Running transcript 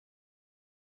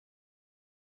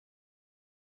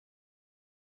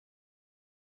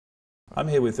I'm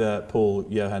here with Paal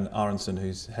Johan Aronsen,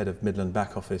 who's head of Midland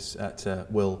back office at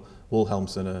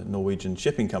Wilhelmsen, a Norwegian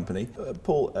shipping company.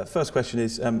 Paul, first question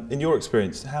is, in your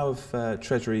experience, how have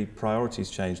Treasury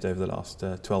priorities changed over the last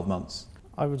 12 months?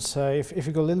 I would say if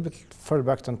you go a little bit further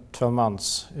back than 12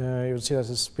 months, you would see that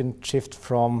it's been shift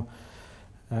from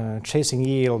chasing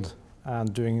yield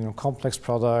and doing complex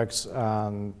products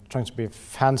and trying to be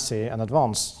fancy and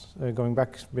advanced, going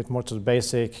back a bit more to the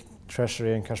basic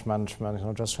treasury and cash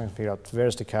management, just trying to figure out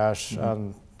where's the cash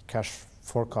and cash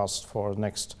forecast for the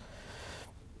next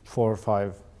 4 or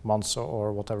 5 months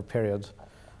or whatever period.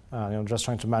 Just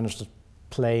trying to manage the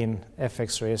plain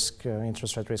FX risk,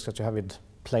 interest rate risk that you have with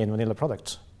plain vanilla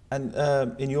products. And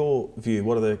in your view,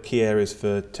 what are the key areas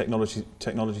for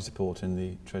technology support in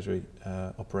the Treasury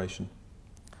operation?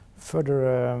 Further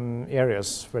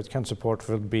areas where it can support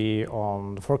will be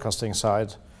on the forecasting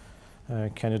side.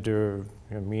 Can you do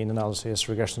mean analysis,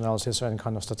 regression analysis, or any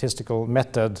kind of statistical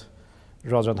method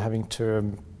rather than having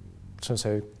to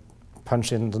say,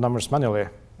 punch in the numbers manually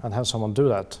and have someone do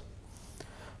that?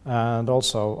 And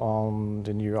also on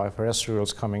the new IFRS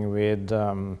rules coming with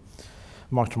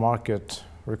mark-to-market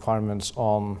requirements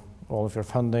on all of your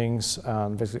fundings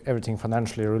and basically everything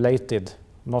financially related,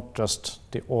 not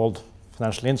just the old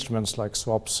financial instruments like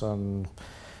swaps and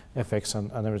FX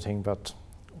and everything, but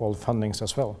all fundings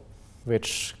as well,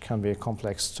 which can be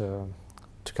complex to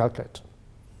calculate.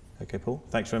 Okay, Paul,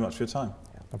 thanks very much for your time.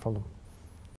 Yeah, no problem.